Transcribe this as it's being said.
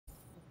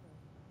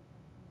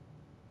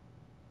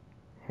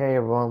Hey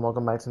everyone,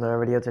 welcome back to another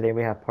video. Today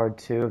we have part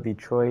 2 of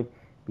Detroit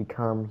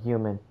Become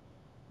Human.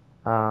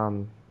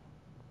 Um,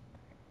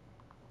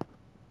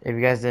 if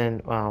you guys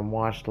didn't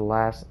watch the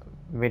last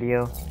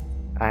video,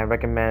 I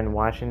recommend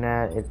watching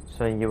that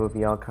so you will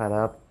be all caught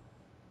up.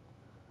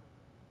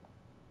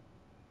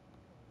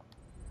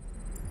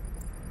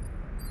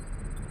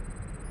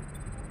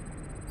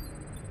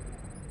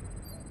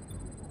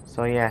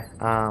 So yeah,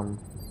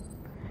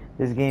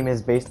 this game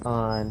is based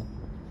on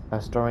a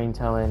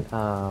storytelling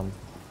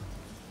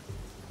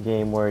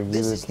game where you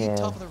This is can...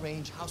 the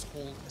top-of-the-range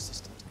household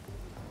assistant.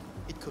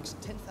 It cooks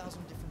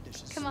 10,000 different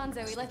dishes. Come on,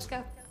 Zoe, let's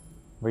go.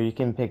 Where you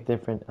can pick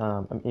different,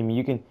 I mean,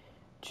 you can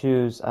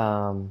choose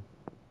how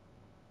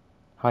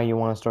you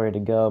want a story to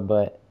go,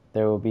 but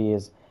there will be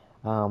a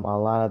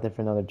lot of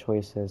different other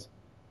choices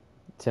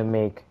to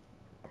make.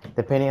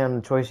 Depending on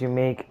the choice you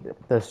make,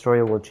 the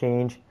story will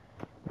change.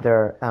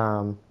 There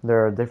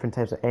are different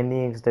types of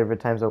endings,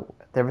 different types of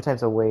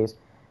ways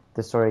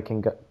the story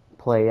can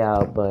play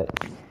out. But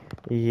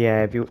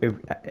yeah,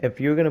 if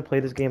you're gonna play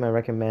this game, I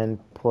recommend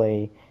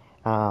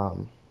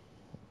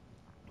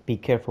be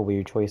careful with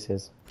your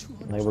choices,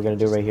 like we're gonna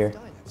do right here.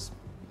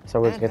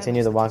 So we're gonna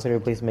continue the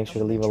walkthrough. Please make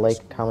sure to leave a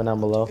like, comment down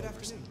below,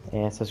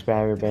 and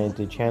subscribe if you're brand new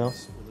to the channel.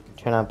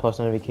 Turn on post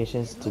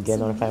notifications to get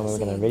notified when we're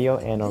gonna video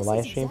and our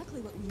live stream.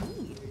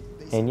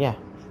 And yeah,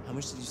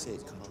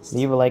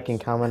 leave a like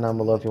and comment down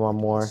below if you want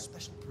more.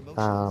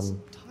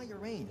 Entire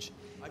range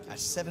at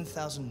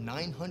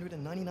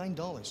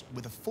 $7,999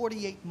 with a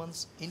 48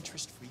 months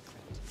interest-free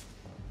credit.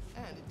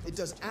 And it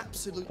does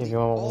absolutely if you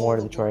want more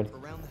to Detroit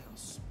around the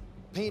house.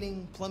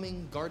 Painting,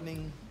 plumbing,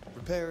 gardening,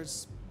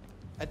 repairs.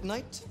 At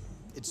night,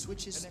 it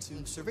switches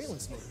to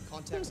surveillance mode.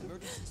 Contacts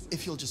emergencies.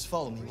 If you'll just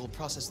follow me, we'll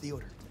process the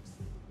order.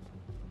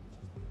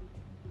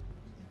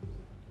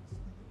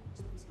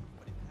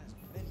 But it has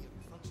many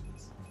other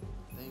functions.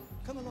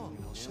 Come along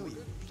and I'll show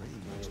you.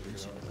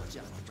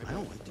 I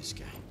don't like this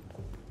guy.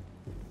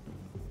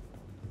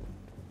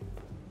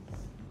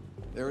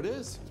 There it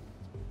is.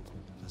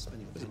 It's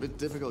a bit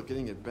difficult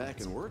getting it back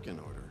in working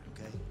order.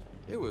 Okay.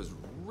 It was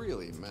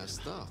really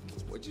messed up.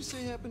 What'd you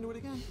say happened to it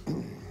again?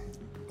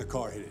 The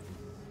car hit it.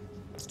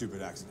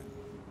 Stupid accident.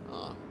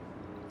 Ah, I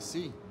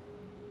see.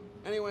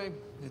 Anyway,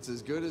 it's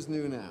as good as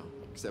new now,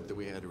 except that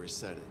we had to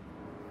reset it.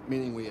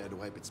 Meaning we had to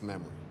wipe its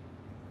memory.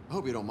 I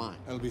hope you don't mind.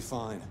 That'll be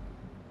fine.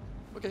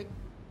 Okay.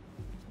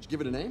 Did you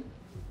give it a name?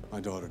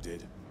 My daughter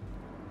did.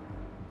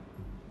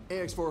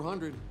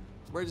 AX400.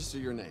 Register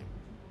your name.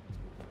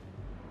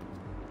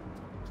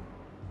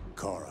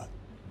 Kara.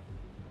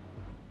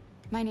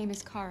 My name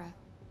is Kara.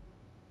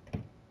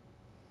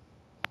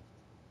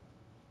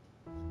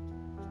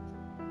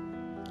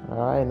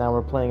 Alright, now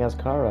we're playing as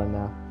Kara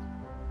now.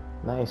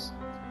 Nice.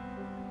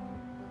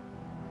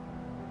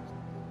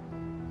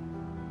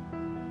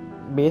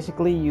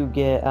 Basically, you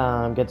get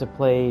to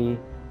play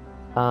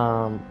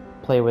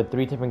with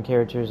 3 different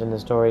characters in the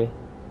story.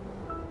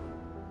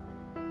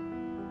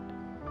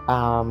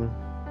 And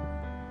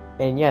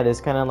yeah,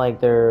 there's kind of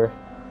like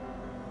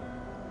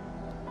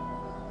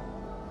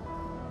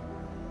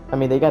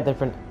they got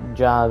different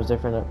jobs,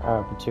 different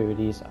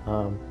opportunities,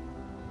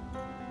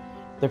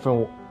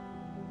 different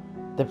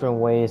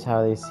ways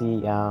how they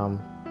see,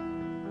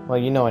 well,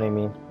 you know what I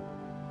mean.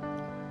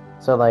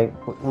 So like,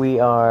 we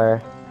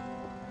are,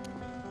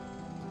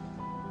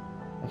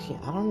 actually,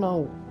 I don't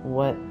know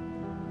what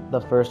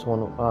the first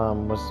one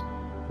was,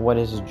 what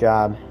is his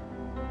job.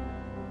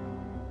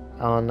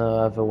 I don't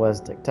know if it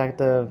was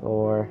detective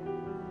or,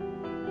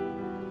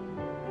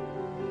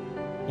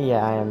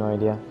 yeah, I have no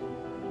idea.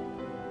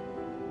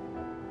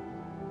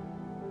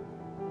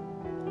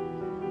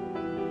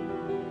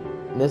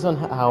 This one,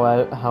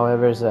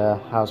 however, is a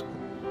house,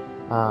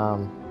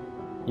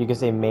 you could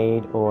say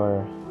maid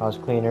or house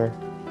cleaner.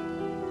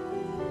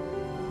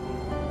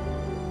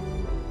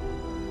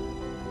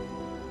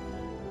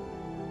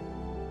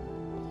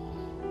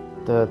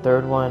 The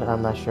third one,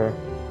 I'm not sure.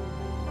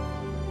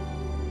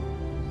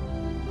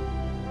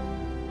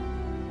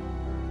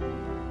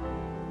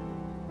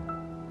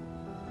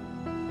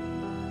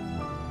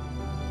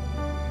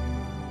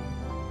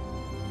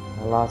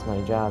 I lost my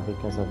job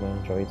because of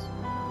androids.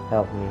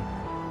 Help me.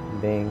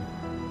 Bing.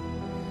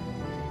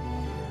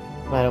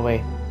 By the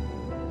way,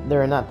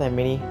 there are not that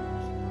many.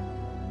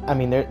 I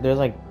mean, there's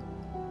like,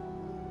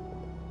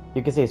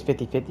 you could say it's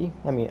 50-50.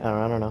 I mean,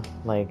 I don't know.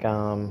 Like,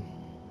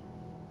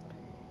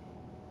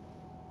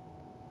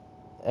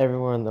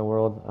 everywhere in the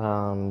world,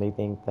 they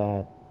think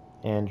that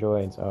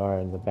androids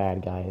are the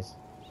bad guys.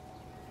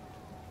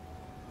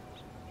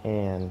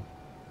 And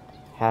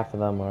half of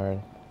them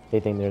they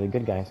think they're the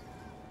good guys.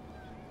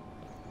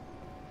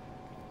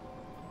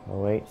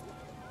 Oh wait.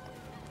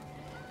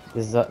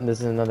 This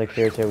is another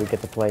character we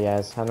get to play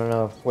as. I don't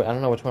know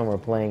which one we're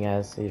playing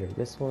as. Either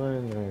this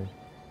one or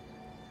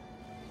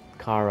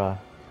Kara.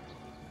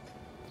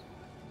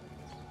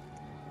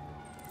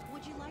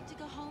 Would you like to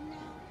go home now?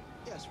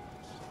 Yes,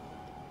 Rose.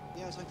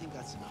 Yes, I think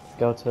that's enough.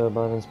 Go to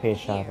Levin's Pace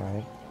Shop,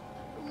 right?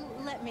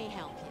 Let me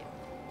help you.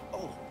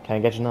 Oh. Can I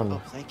get your number?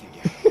 Oh, thank you,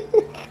 dear.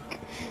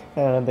 I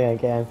don't think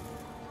I can.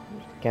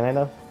 Can I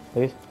though?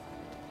 Please?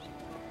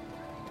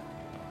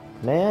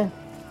 Man,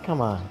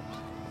 come on.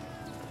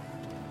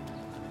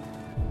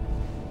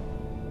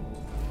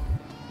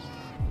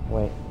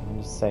 Wait, let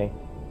me just say.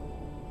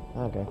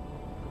 Okay.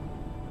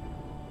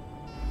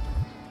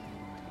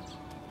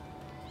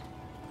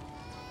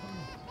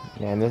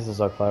 Man, this is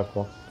so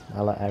colorful.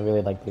 I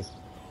really like this.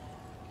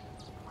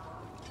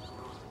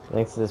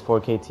 Thanks to this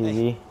 4K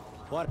TV. Hey,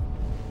 what?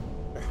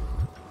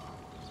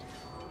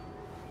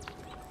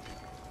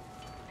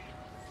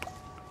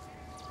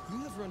 You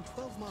have run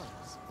 12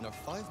 miles and are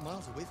 5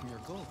 miles away from your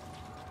goal.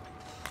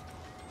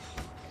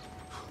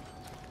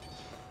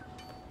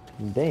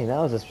 Dang, that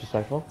was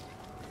disrespectful.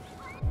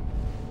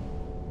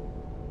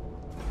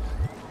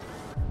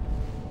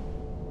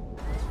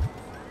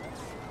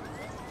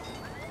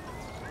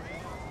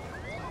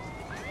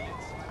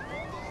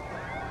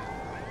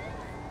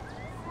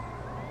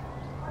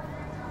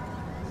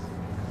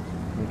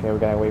 Okay, we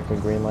gotta wait for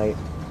green light.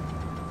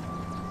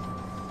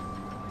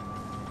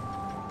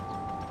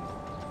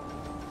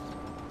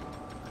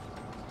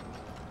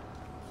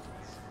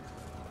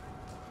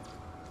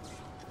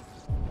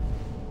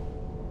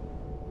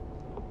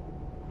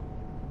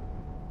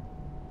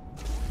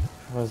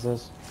 What is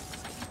this?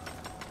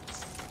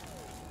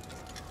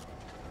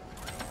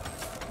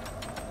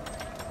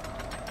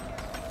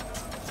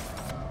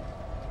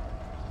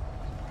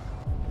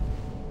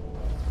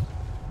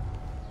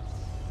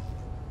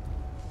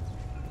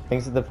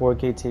 Thanks to the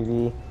 4K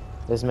TV,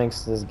 this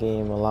makes this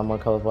game a lot more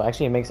colorful.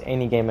 Actually, it makes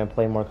any game I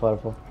play more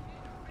colorful.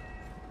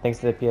 Thanks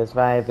to the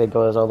PS5, it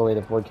goes all the way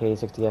to 4K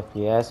 60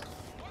 FPS.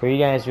 For you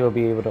guys, you'll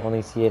be able to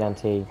only see it on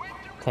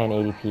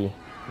 1080p.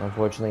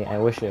 Unfortunately, I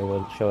wish it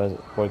would show as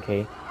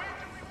 4K.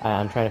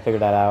 I'm trying to figure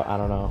that out. I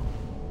don't know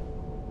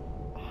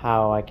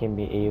how I can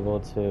be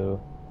able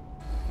to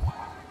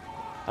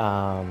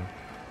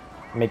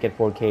make it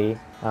 4K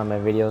on my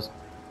videos.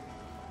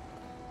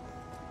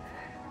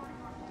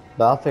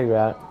 But I'll figure it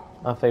out.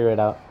 I'll figure it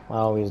out. I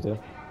always do.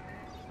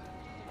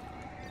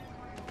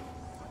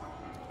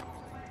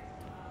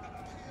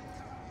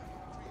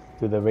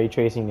 Dude, the ray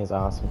tracing is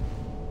awesome.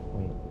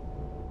 Wait.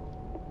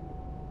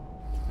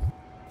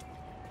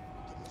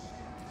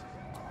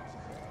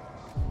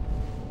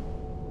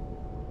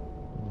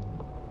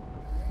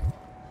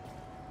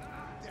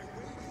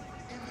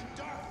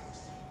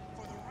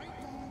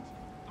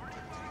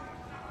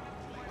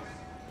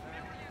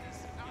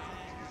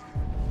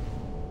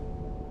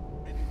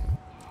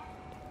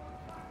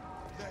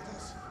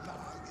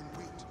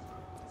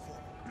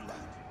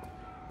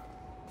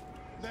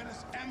 Let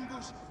us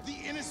ambush the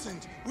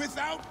innocent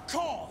without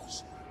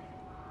cause.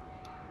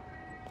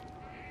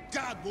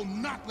 God will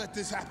not let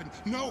this happen.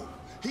 No,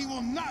 he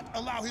will not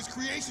allow his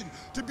creation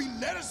to be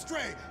led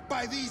astray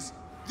by these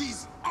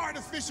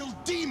artificial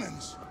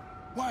demons.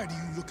 Why do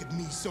you look at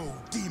me so,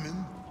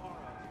 demon?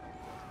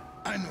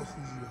 I know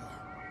who you are.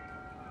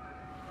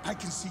 I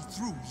can see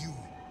through you.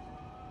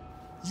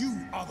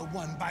 You are the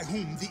one by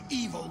whom the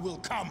evil will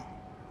come.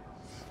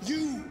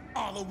 You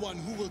are the one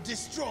who will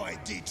destroy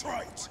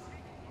Detroit.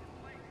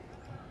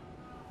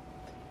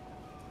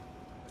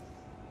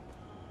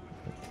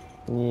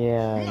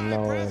 Yeah, My no,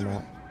 we're brethren,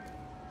 not.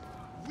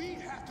 we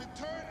have to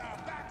turn our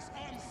backs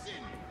on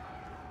sin.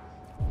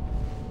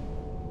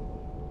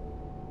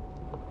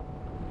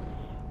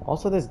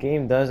 Also, this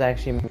game does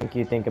actually make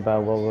you think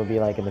about what will be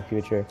like in the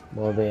future.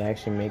 Will they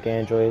actually make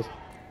androids?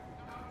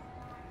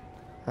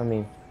 I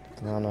mean,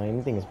 I don't know.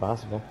 Anything is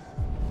possible.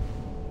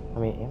 I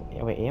mean,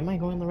 wait, am I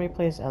going the right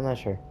place? I'm not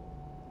sure.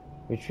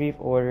 Retrieve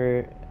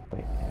order.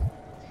 Wait.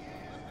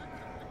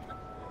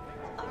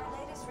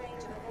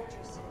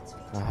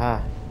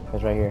 Aha,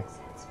 it's right here.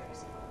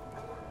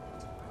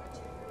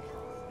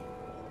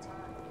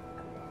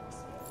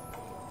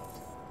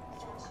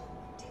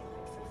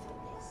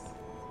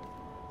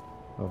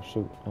 Oh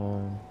shoot.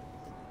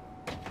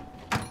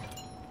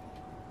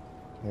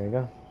 There we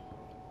go.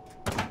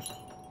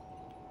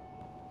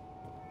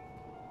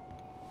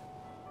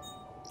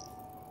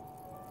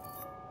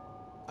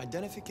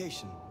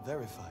 Identification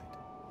verified.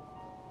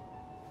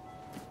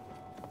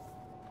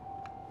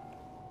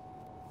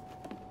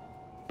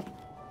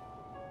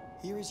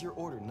 Here is your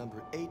order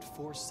number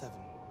 847.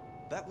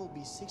 That will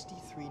be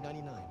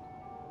 $63.99.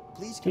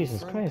 Please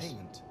Jesus confirm Christ.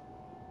 payment.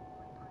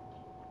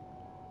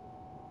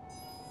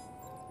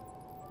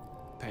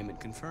 Payment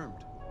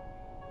confirmed.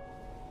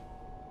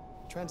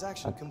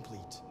 Transaction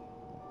complete.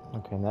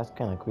 Okay, that's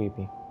kind of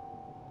creepy.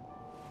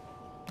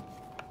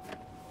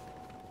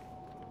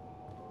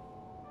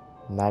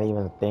 Not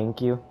even a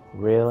thank you?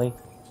 Really?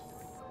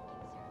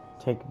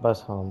 Take the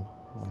bus home.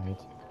 Alright.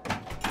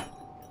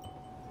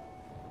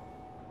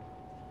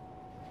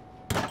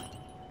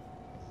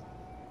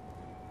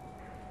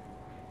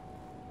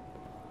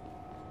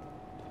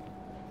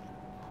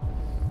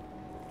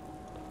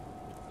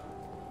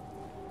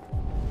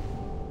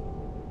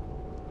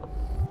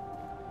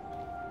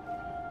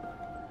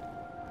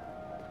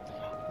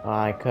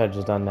 I could have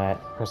just done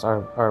that. Press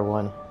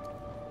R1.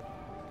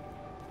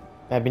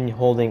 I've been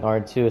holding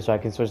R2 so I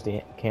can switch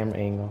the camera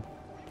angle.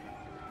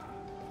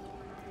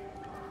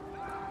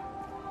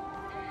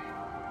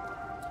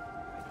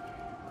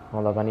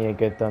 Hold up, I need a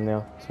good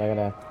thumbnail, so I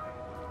gotta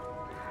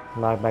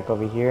log back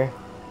over here.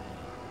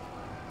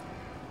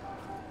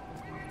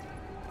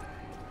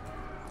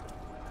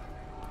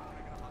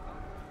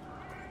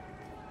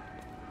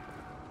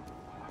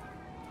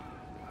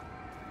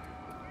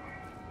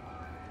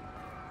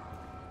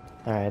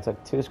 Alright, I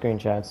took 2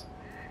 screenshots.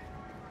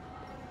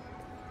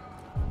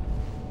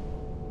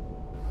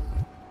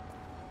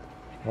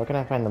 Where can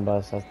I find the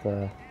bus? That's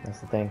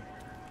the thing.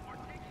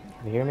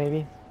 Over here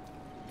maybe?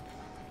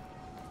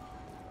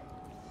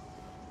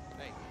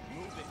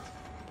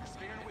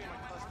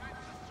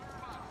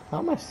 How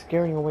am I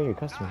scaring away your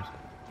customers?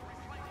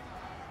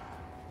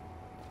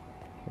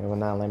 It will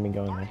not let me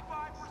go in there.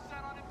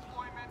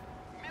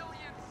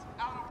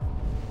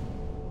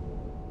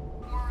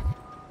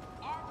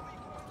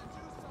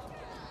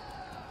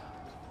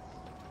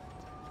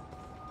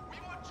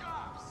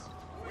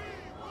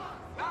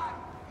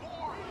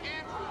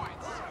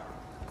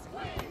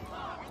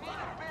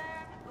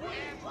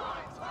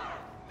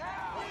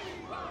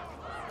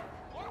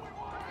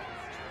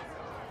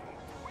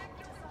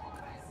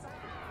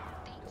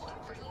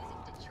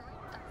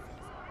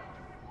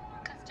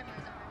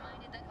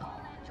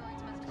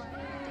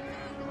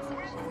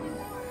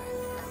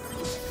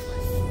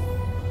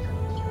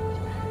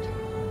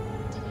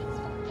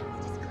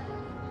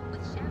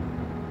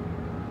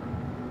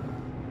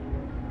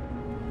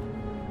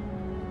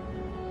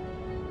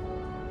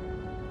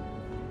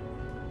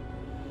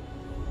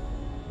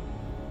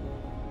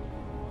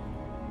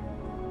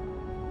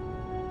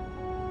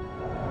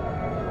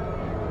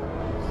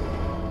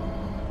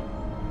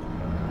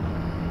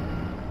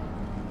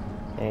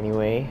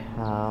 Anyway,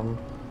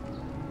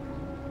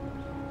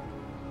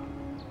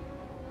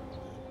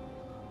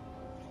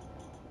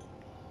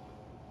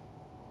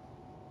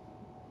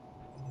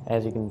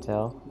 as you can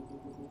tell,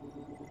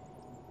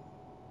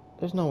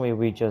 there's no way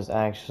we just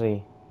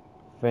actually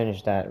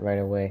finished that right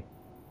away.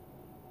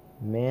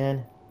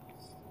 Man,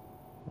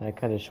 I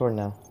cut it short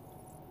now.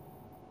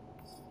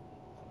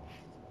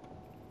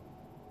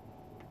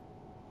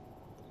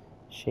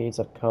 Shades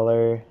of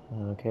color,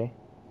 okay.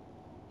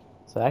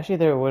 So actually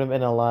there would have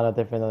been a lot of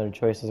different other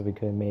choices we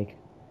could make.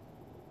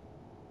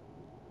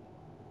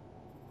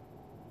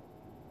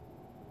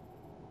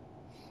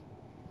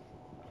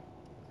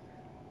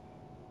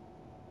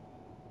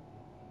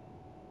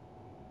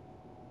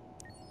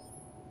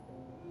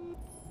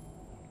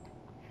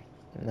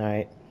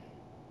 Alright.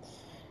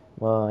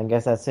 Well, I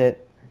guess that's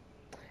it.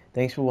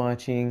 Thanks for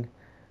watching.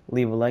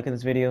 Leave a like on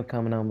this video,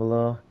 comment down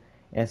below,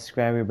 and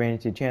subscribe if you're brand new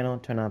to the channel.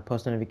 Turn on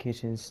post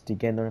notifications to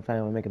get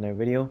notified when we make another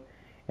video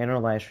and our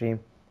live stream.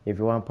 If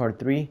you want part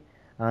 3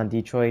 on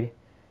Detroit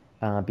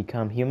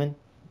Become Human,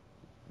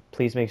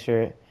 please make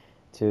sure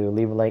to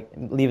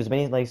leave as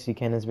many likes as you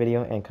can in this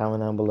video, and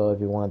comment down below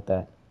if you want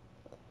that.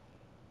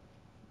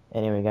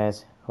 Anyway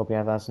guys, hope you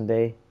have an awesome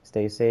day,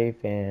 stay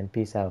safe, and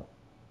peace out.